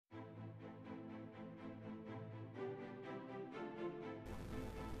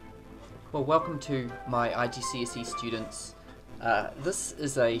Well, welcome to my IGCSE students. This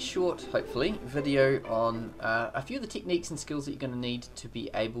is a short, hopefully, video on a few of the techniques and skills that you're going to need to be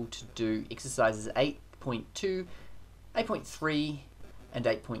able to do exercises 8.2, 8.3 and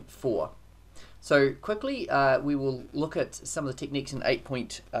 8.4. So quickly we will look at some of the techniques in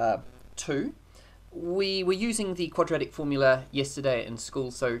 8.2. We were using the quadratic formula yesterday in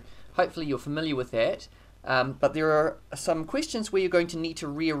school, so hopefully you're familiar with that. But there are some questions where you're going to need to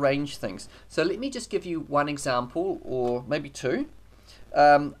rearrange things. So let me just give you one example, or maybe two,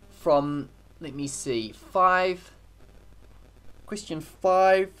 from, let me see, question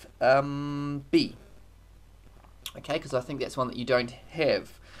 5b. Okay, because I think that's one that you don't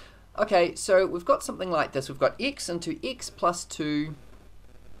have. Okay, so we've got something like this. We've got x into x plus 2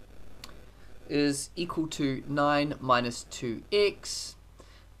 is equal to 9 minus 2x.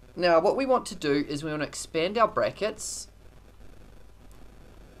 Now what we want to do is we want to expand our brackets.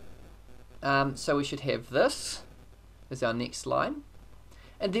 So we should have this as our next line.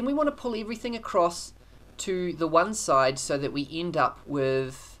 And then we want to pull everything across to the one side so that we end up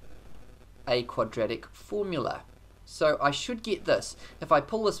with a quadratic formula. So I should get this. If I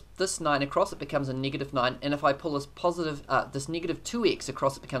pull this 9 across, it becomes a negative 9. And if I pull this this negative 2x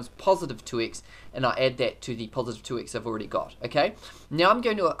across, it becomes positive 2x. And I add that to the positive 2x I've already got. Okay. Now I'm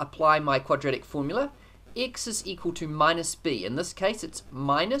going to apply my quadratic formula. X is equal to minus b. In this case, it's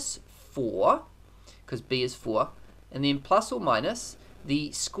minus 4, because b is 4. And then plus or minus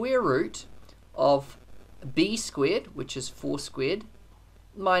the square root of b squared, which is 4 squared,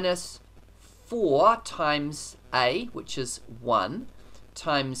 minus 4 times a, which is 1,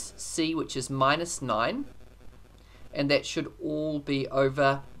 times c, which is minus 9, and that should all be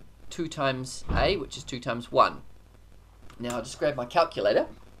over 2 times a, which is 2 times 1. Now I'll just grab my calculator.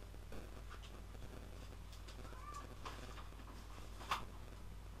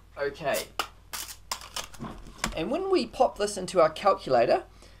 Okay, and when we pop this into our calculator,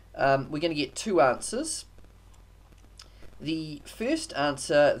 we're going to get two answers. The first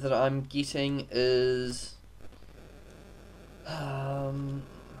answer that I'm getting is,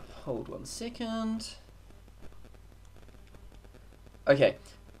 hold one second. Okay,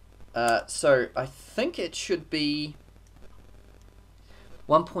 so I think it should be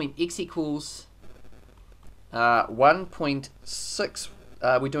x equals 1.6.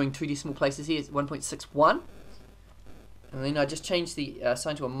 We're doing two decimal places here. It's 1.61, and then I just change the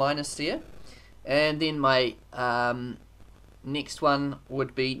sign to a minus there, and then my next one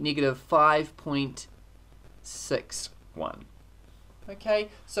would be negative 5.61. Okay,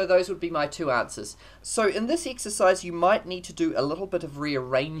 so those would be my two answers. So in this exercise you might need to do a little bit of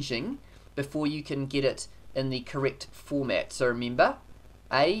rearranging before you can get it in the correct format. So remember,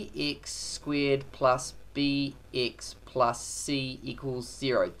 ax squared plus bx plus c equals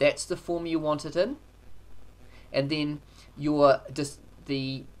 0. That's the form you want it in. And then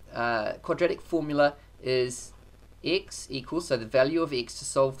the quadratic formula is x equals, so the value of x to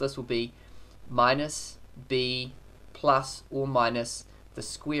solve this will be minus b plus or minus the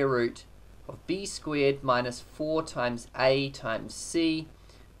square root of b squared minus 4 times a times c,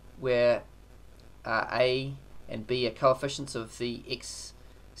 where a and b are coefficients of the x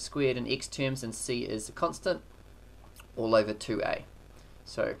squared and x terms, and c is a constant, all over 2a.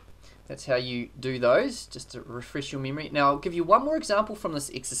 So that's how you do those, just to refresh your memory. Now I'll give you one more example from this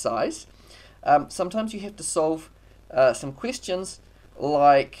exercise. Sometimes you have to solve some questions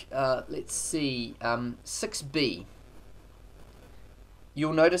like, let's see, 6b.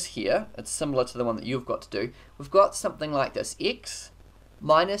 You'll notice here, it's similar to the one that you've got to do. We've got something like this. X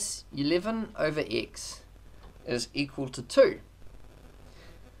minus 11 over x is equal to 2.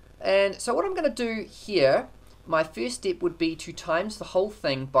 And so what I'm going to do here, my first step would be to times the whole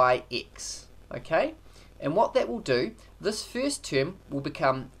thing by x. Okay? And what that will do, this first term will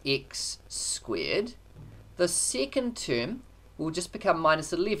become x squared. The second term will just become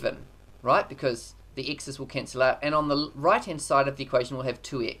minus 11, right? Because the x's will cancel out. And on the right-hand side of the equation, we'll have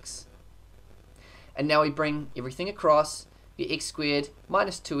 2x. And now we bring everything across. Your x squared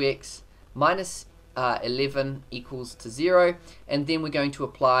minus 2x minus 11 equals to 0. And then we're going to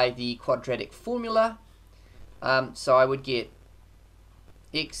apply the quadratic formula. So I would get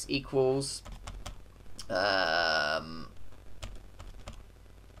x equals...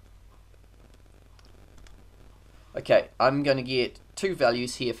 okay, I'm going to get two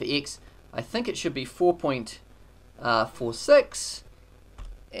values here for x. I think it should be 4.46,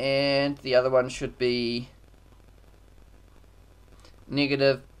 and the other one should be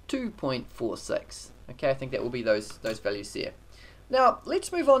negative 2.46. Okay, I think that will be those values there. Now,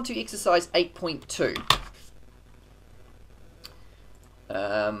 let's move on to exercise 8.2.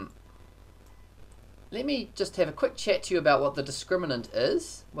 let me just have a quick chat to you about what the discriminant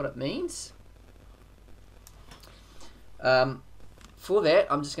is, what it means. For that,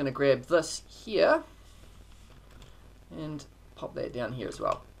 I'm just going to grab this here and pop that down here as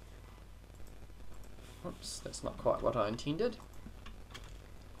well. Oops, that's not quite what I intended.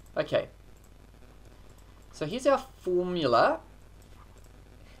 Okay, so here's our formula,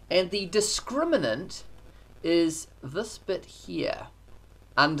 and the discriminant is this bit here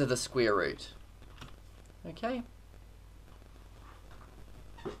under the square root. Okay,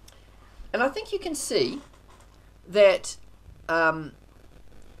 and I think you can see that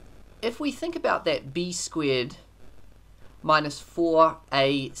if we think about that b squared minus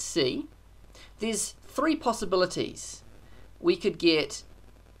 4ac, there's three possibilities. We could get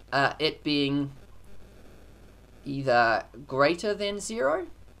it being either greater than 0,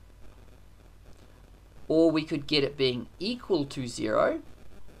 or we could get it being equal to 0,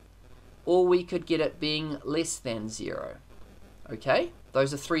 or we could get it being less than 0. Okay,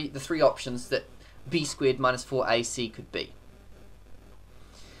 those are the three options that b squared minus 4ac could be.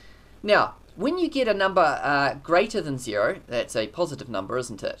 Now, when you get a number greater than 0, that's a positive number,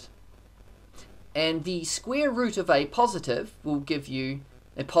 isn't it? And the square root of a positive will give you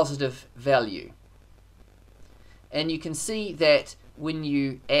a positive value. And you can see that when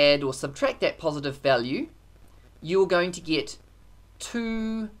you add or subtract that positive value, you're going to get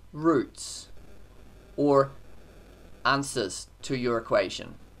two roots or answers to your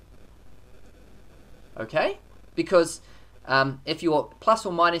equation. Okay? Because if you're plus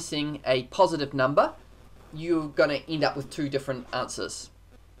or minusing a positive number, you're going to end up with two different answers.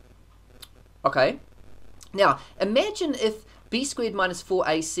 Okay? Now, imagine if b squared minus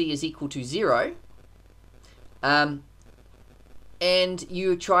 4ac is equal to 0, and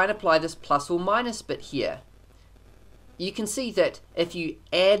you try and apply this plus or minus bit here. You can see that if you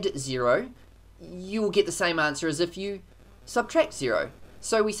add 0, you will get the same answer as if you subtract 0.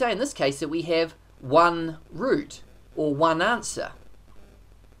 So we say in this case that we have one root, or one answer.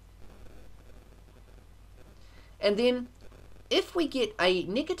 And then if we get a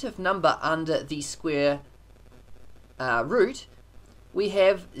negative number under the square root, we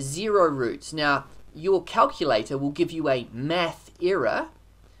have 0 roots. Now, your calculator will give you a math error,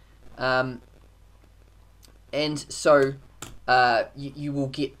 and so you will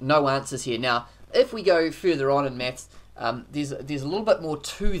get no answers here. Now, if we go further on in maths, there's a little bit more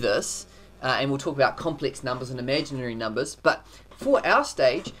to this, and we'll talk about complex numbers and imaginary numbers, but for our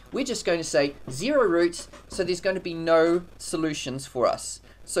stage, we're just going to say 0 roots, so there's going to be no solutions for us.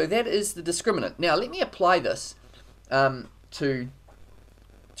 So that is the discriminant. Now, let me apply this to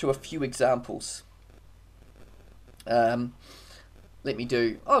a few examples. I'll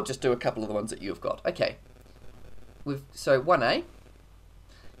just do a couple of the ones that you've got. Okay, so 1a,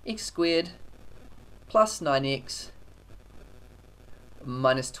 x squared plus 9x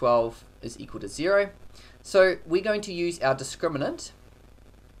minus 12 is equal to 0. So we're going to use our discriminant,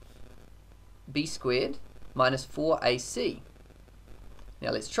 b squared minus 4ac.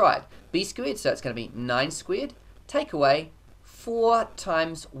 Now let's try it. B squared, so it's going to be 9 squared, take away 4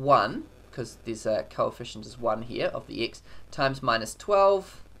 times 1, because there's a coefficient is 1 here of the x, times minus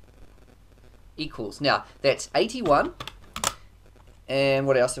 12 equals. Now that's 81. And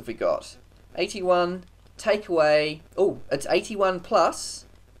what else have we got? 81 take away, it's 81 plus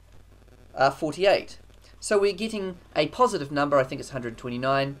 48. So we're getting a positive number, I think it's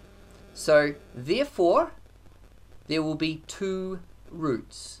 129. So therefore, there will be 2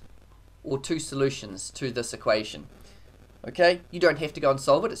 roots, or 2 solutions to this equation. Okay, you don't have to go and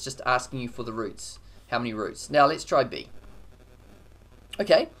solve it, it's just asking you for the roots. How many roots? Now let's try b.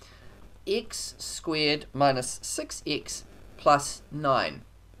 Okay, x squared minus 6x plus 9.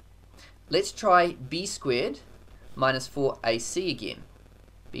 Let's try b squared minus 4ac again.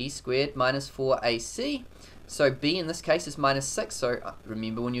 B squared minus 4ac. So b in this case is minus 6. So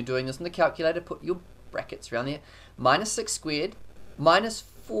remember, when you're doing this in the calculator, put your brackets around there. Minus 6 squared minus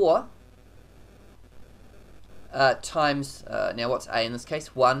 4 times, now what's a in this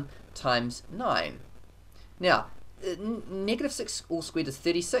case? 1 times 9. Now, negative 6 all squared is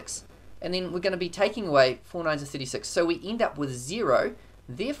 36. And then we're going to be taking away 4 nines are 36. So we end up with 0.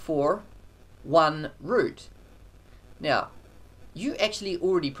 Therefore, 1 root. Now, you actually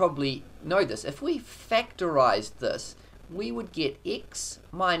already probably know this. If we factorized this, we would get x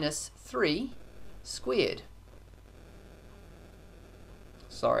minus 3 squared.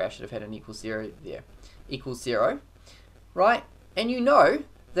 Sorry, I should have had an equals 0 there. Equals 0, right? And you know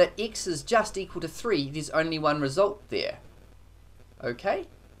that x is just equal to 3. There's only one result there. Okay?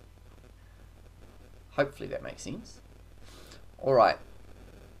 Hopefully that makes sense. All right.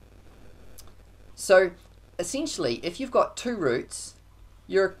 So essentially, if you've got two roots,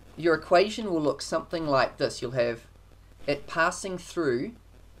 your equation will look something like this. You'll have it passing through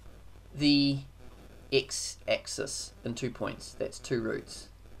the x-axis in 2 points. That's two roots.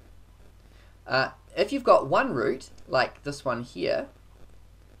 If you've got one root, like this one here,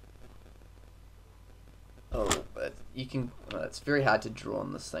 but you can, well, it's very hard to draw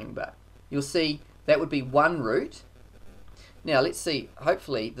on this thing, but you'll see that would be one root. Now let's see,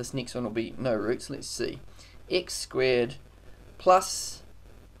 hopefully this next one will be no roots. Let's see, x squared plus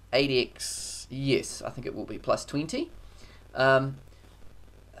 8x, yes, I think it will be plus 20. So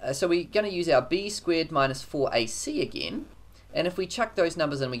we're going to use our b squared minus 4ac again, and if we chuck those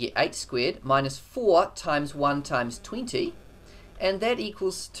numbers in, we get 8 squared minus 4 times 1 times 20, and that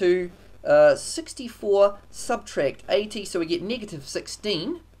equals to 64 subtract 80, so we get negative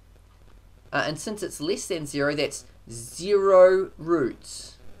 16, and since it's less than 0, that's 0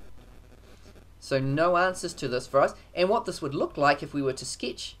 roots. So no answers to this for us. And what this would look like if we were to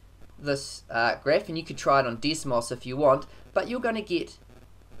sketch this graph, and you could try it on Desmos if you want, but you're going to get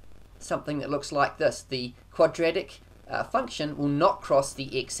something that looks like this. The quadratic function will not cross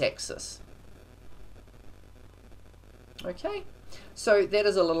the x-axis. Okay, so that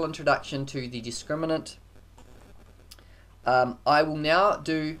is a little introduction to the discriminant. I will now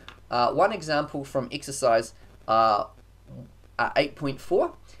do one example from exercise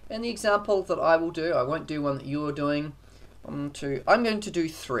 8.4, and the example that I will do, I won't do one that you're doing. I'm going to do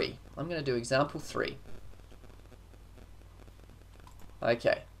 3. I'm going to do example 3.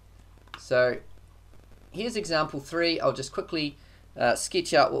 Okay, so here's example 3. I'll just quickly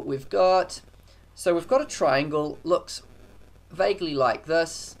sketch out what we've got. So we've got a triangle, looks vaguely like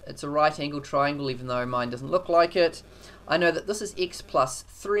this. It's a right angle triangle, even though mine doesn't look like it. I know that this is x plus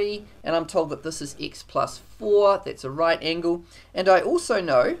 3, and I'm told that this is x plus 4. That's a right angle. And I also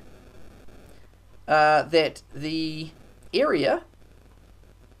know that the area,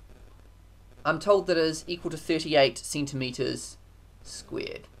 I'm told that is equal to 38 centimeters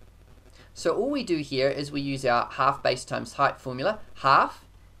squared. So all we do here is we use our half base times height formula. Half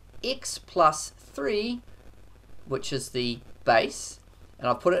x plus 3, which is the base, and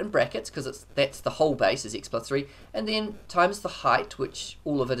I'll put it in brackets because that's the whole base is x plus 3, and then times the height, which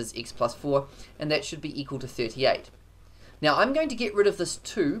all of it is x plus 4, and that should be equal to 38. Now I'm going to get rid of this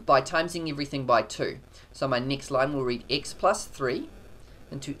 2 by timesing everything by 2. So my next line will read x plus 3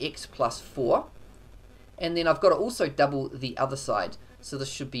 into x plus 4, and then I've got to also double the other side, so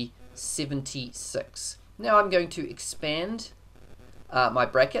this should be 76. Now I'm going to expand my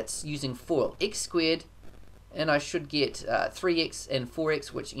brackets using FOIL. X squared, and I should get 3x and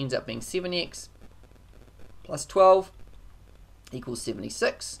 4x, which ends up being 7x, plus 12 equals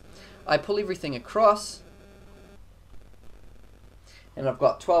 76. I pull everything across, and I've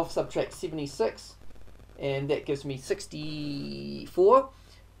got 12 subtract 76, and that gives me 64.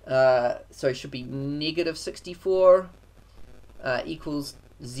 So it should be negative 64 equals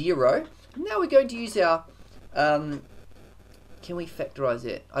 0. Now we're going to use our, can we factorize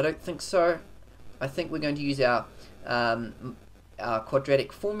that? I don't think so. I think we're going to use our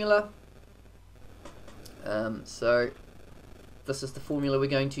quadratic formula. So this is the formula we're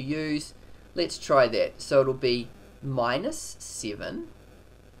going to use. Let's try that. So it'll be minus 7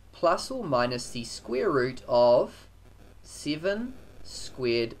 plus or minus the square root of 7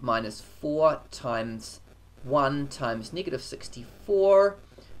 squared minus 4 times 1 times negative 64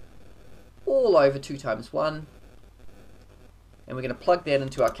 all over 2 times 1. And we're going to plug that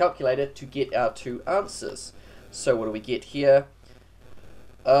into our calculator to get our two answers. So what do we get here?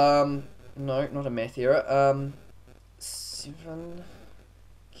 No, not a math error. 7.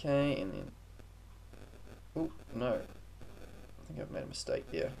 Okay, and then... Oh, no. I think I've made a mistake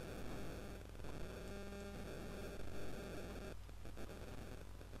there.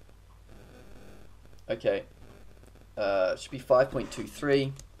 Okay. It should be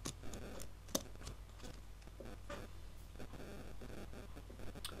 5.23.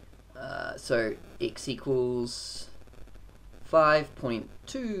 So x equals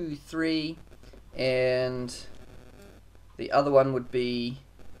 5.23, and the other one would be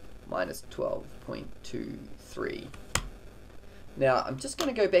minus 12.23. Now I'm just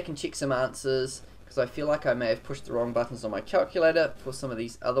going to go back and check some answers because I feel like I may have pushed the wrong buttons on my calculator for some of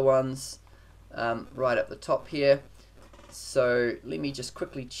these other ones right at the top here. So let me just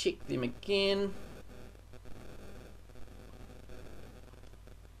quickly check them again.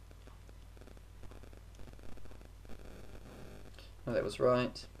 Oh, that was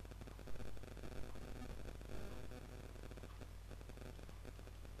right.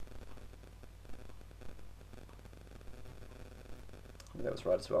 That was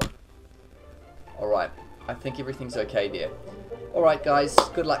right as well. Alright, I think everything's okay there. Alright guys,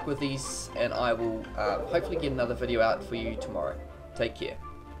 good luck with these, and I will hopefully get another video out for you tomorrow. Take care.